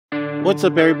What's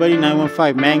up everybody,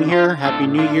 915 Mang here. Happy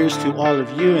New Year's to all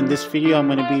of you. In this video I'm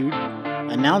going to be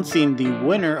announcing the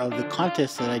winner of the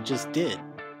contest that I just did.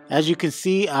 As you can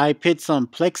see, I put some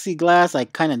plexiglass. I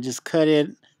kind of just cut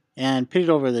it and put it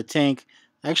over the tank.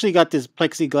 I actually got this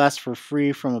plexiglass for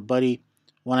free from a buddy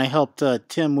when I helped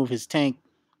Tim move his tank.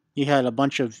 He had a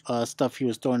bunch of stuff he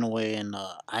was throwing away and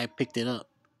I picked it up.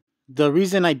 The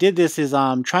reason I did this is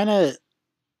I'm trying to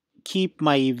keep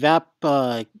my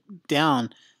evap down.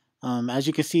 As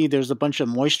you can see, there's a bunch of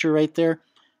moisture right there.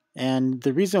 And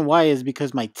the reason why is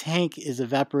because my tank is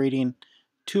evaporating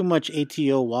too much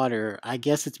ATO water. I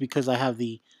guess it's because I have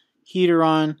the heater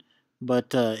on,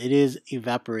 but it is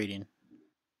evaporating.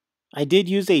 I did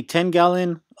use a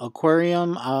 10-gallon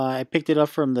aquarium. I picked it up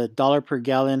from the dollar per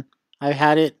gallon. I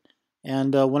had it.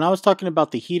 And when I was talking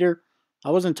about the heater, I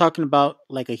wasn't talking about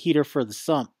like a heater for the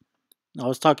sump. I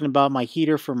was talking about my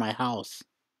heater for my house.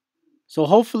 So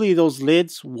hopefully those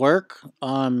lids work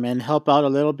and help out a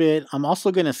little bit. I'm also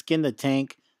going to skin the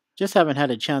tank. Just haven't had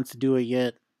a chance to do it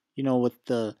yet, you know, with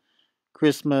the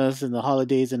Christmas and the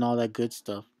holidays and all that good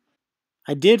stuff.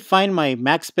 I did find my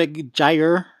max spec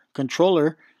gyre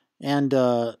controller, and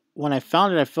when I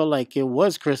found it, I felt like it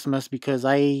was Christmas because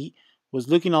I was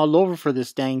looking all over for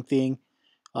this dang thing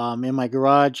in my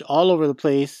garage, all over the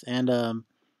place, and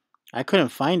I couldn't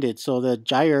find it. So the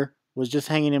gyre was just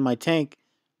hanging in my tank.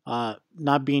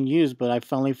 Not being used, but I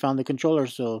finally found the controller,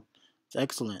 so it's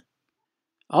excellent.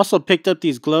 I also picked up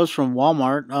these gloves from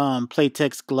Walmart,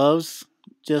 Playtex gloves.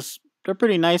 They're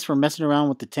pretty nice for messing around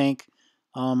with the tank.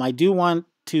 I do want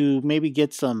to maybe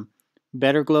get some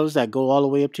better gloves that go all the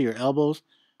way up to your elbows,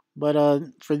 but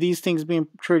for these things being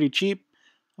pretty cheap,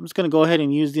 I'm just going to go ahead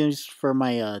and use these for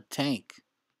my tank.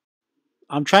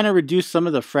 I'm trying to reduce some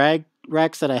of the frag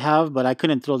racks that I have, but I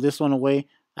couldn't throw this one away.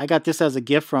 I got this as a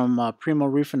gift from Primo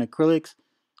Reef and Acrylics.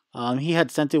 He had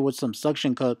sent it with some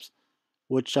suction cups,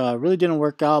 which really didn't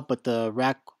work out, but the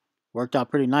rack worked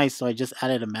out pretty nice, so I just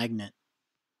added a magnet.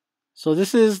 So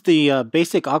this is the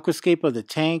basic aquascape of the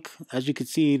tank. As you can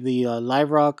see, the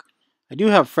live rock. I do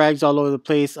have frags all over the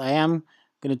place. I am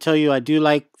going to tell you I do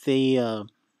like the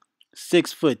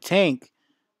 6-foot tank,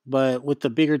 but with the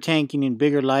bigger tank you need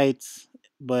bigger lights,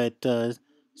 but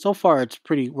so far it's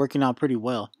working out pretty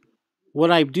well. What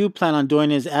I do plan on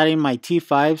doing is adding my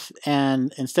T5s,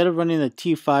 and instead of running the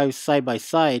T5s side by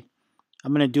side,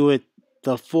 I'm going to do it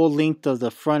the full length of the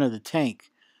front of the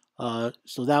tank.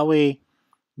 So that way,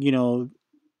 you know,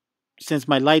 since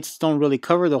my lights don't really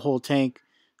cover the whole tank,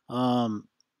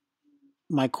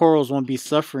 my corals won't be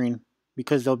suffering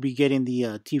because they'll be getting the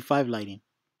T5 lighting.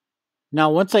 Now,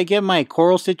 once I get my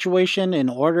coral situation in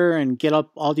order and get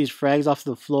up all these frags off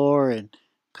the floor and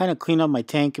kind of clean up my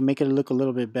tank and make it look a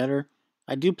little bit better,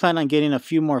 I do plan on getting a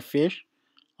few more fish.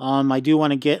 I do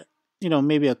want to get, you know,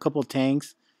 maybe a couple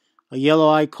tangs. A yellow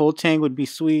eye cold tang would be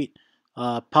sweet.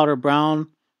 Powder brown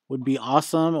would be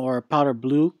awesome, or powder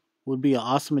blue would be an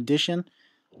awesome addition.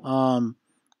 Kind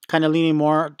of leaning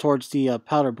more towards the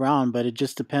powder brown, but it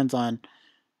just depends on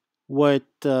what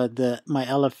my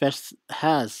LFS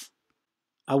has.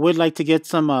 I would like to get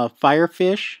some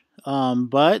firefish,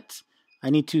 but I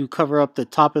need to cover up the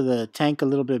top of the tank a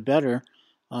little bit better.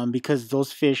 Because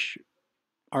those fish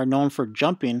are known for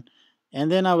jumping. And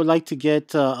then I would like to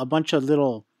get a bunch of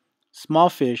little small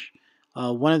fish.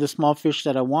 One of the small fish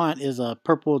that I want is a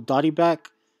purple dotty back.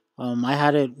 I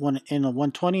had it in a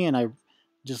 120 and I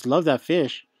just love that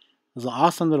fish. It was an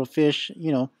awesome little fish,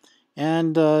 you know,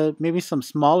 and maybe some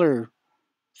smaller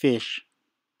fish.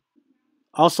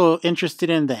 Also interested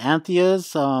in the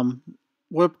anthias.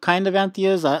 What kind of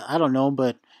anthias? I don't know,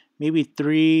 but maybe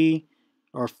 3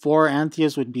 or 4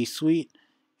 anthias would be sweet.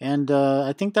 And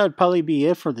I think that would probably be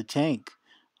it for the tank.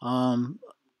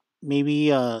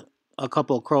 Maybe a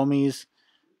couple of chromies,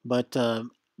 but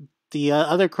the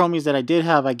other chromies that I did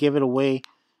have, I gave it away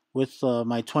with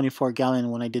my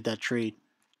 24-gallon when I did that trade.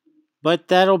 But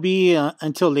that'll be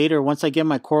until later, once I get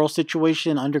my coral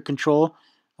situation under control,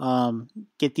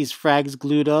 get these frags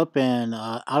glued up and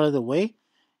out of the way.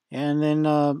 And then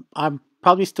I'm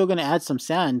probably still going to add some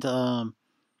sand.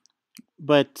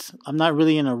 But I'm not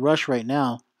really in a rush right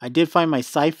now. I did find my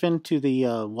siphon to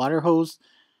the water hose,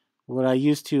 what I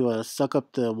use to suck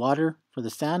up the water for the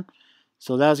sand.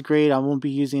 So that's great. I won't be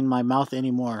using my mouth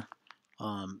anymore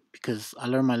because I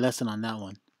learned my lesson on that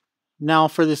one. Now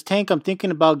for this tank, I'm thinking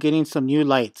about getting some new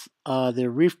lights. The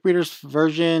Reef Breeders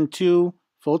version 2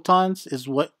 photons is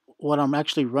what I'm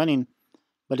actually running,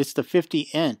 but it's the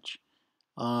 50-inch.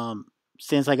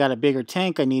 Since I got a bigger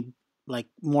tank, I need like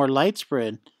more light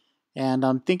spread. And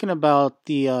I'm thinking about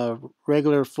the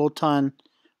regular photon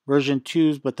version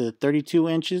 2s, but the 32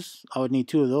 inches, I would need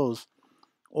 2 of those.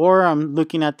 Or I'm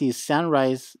looking at these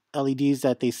sunrise LEDs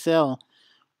that they sell,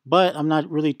 but I'm not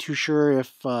really too sure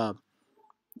if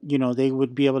they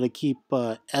would be able to keep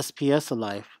SPS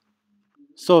alive.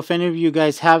 So if any of you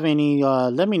guys have any,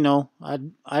 let me know.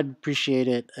 I'd appreciate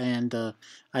it. And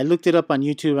I looked it up on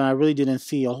YouTube, and I really didn't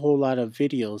see a whole lot of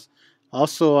videos.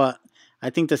 Also, I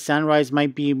think the sunrise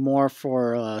might be more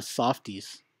for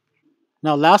softies.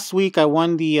 Now, last week I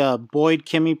won the Boyd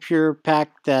Chemi Pure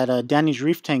pack that Danny's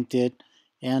Reef Tank did,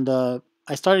 and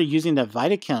I started using that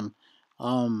Vitachem.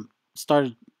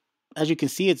 Started, as you can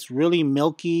see, it's really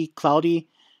milky, cloudy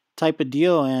type of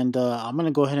deal, and I'm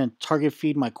gonna go ahead and target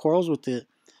feed my corals with it.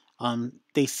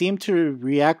 They seem to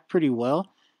react pretty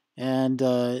well, and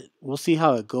we'll see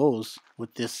how it goes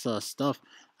with this stuff.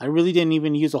 I really didn't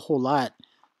even use a whole lot,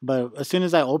 but as soon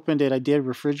as I opened it, I did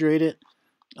refrigerate it,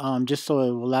 just so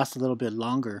it will last a little bit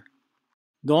longer.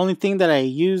 The only thing that I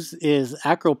use is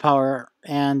Acro Power,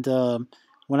 and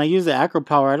when I use the Acro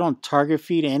Power, I don't target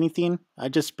feed anything. I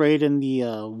just spray it in the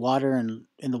water and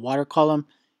in the water column,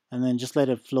 and then just let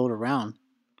it float around.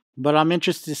 But I'm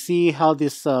interested to see how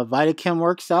this Vitachem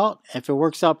works out. If it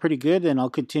works out pretty good, then I'll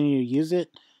continue to use it.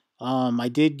 I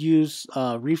did use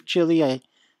Reef Chili.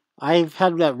 I've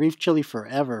had that Reef Chili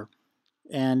forever,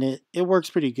 and it works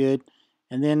pretty good.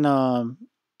 And then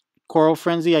Coral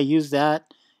Frenzy, I use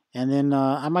that. And then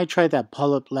I might try that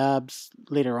Polyp Labs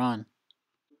later on.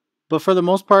 But for the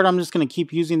most part, I'm just going to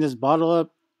keep using this bottle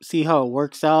up, see how it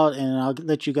works out, and I'll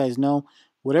let you guys know.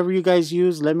 Whatever you guys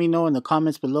use, let me know in the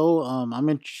comments below. I'm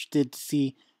interested to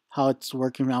see how it's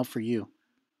working out for you.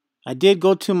 I did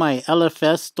go to my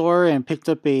LFS store and picked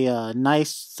up a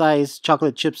nice size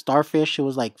chocolate chip starfish. It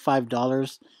was like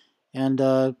 $5.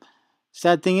 And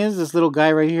sad thing is, this little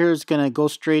guy right here is going to go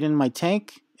straight in my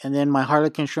tank. And then my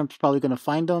harlequin shrimp's probably going to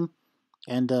find him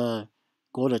and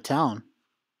go to town.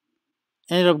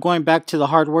 Ended up going back to the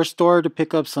hardware store to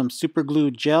pick up some super glue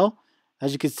gel.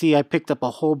 As you can see, I picked up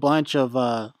a whole bunch of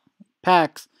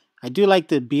packs. I do like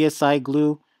the BSI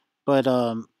glue, but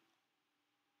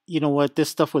you know what? This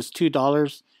stuff was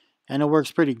 $2, and it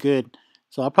works pretty good.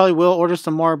 So I probably will order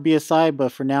some more BSI,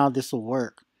 but for now, this will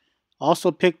work.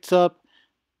 Also picked up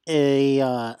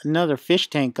another fish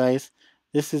tank, guys.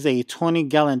 This is a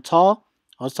 20-gallon tall.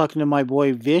 I was talking to my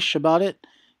boy Vish about it,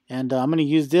 and I'm going to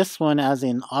use this one as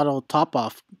an auto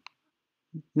top-off.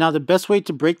 Now, the best way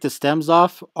to break the stems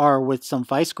off are with some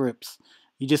vice grips.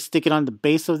 You just stick it on the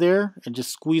base of there and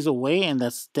just squeeze away, and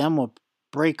that stem will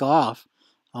break off.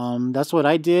 That's what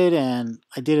I did, and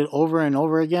I did it over and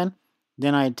over again.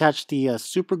 Then I attached the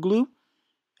super glue,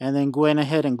 and then went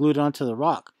ahead and glued it onto the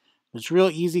rock. It's real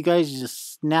easy, guys. You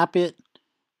just snap it,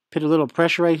 put a little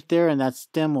pressure right there, and that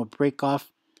stem will break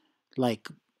off like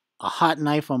a hot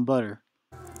knife on butter.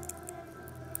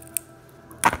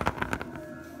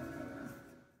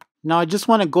 Now, I just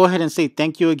want to go ahead and say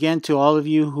thank you again to all of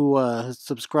you who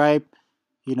subscribe.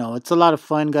 You know, it's a lot of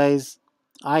fun, guys.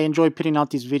 I enjoy putting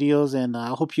out these videos, and I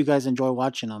hope you guys enjoy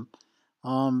watching them.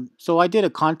 So I did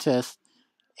a contest,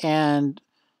 and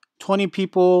 20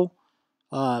 people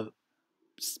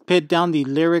spit down the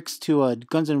lyrics to a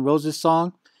Guns N' Roses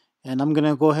song, and I'm going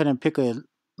to go ahead and pick a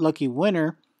lucky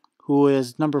winner, who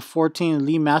is number 14,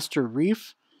 Lee Master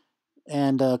Reef.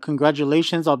 And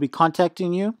congratulations, I'll be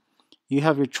contacting you. You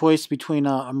have your choice between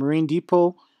a Marine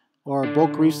Depot or a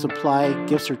Bulk Reef Supply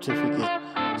gift certificate.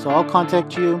 So I'll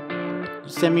contact you,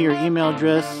 send me your email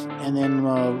address, and then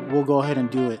we'll go ahead and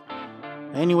do it.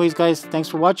 Anyways, guys, thanks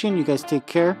for watching. You guys take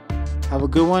care. Have a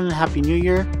good one. Happy New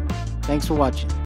Year. Thanks for watching.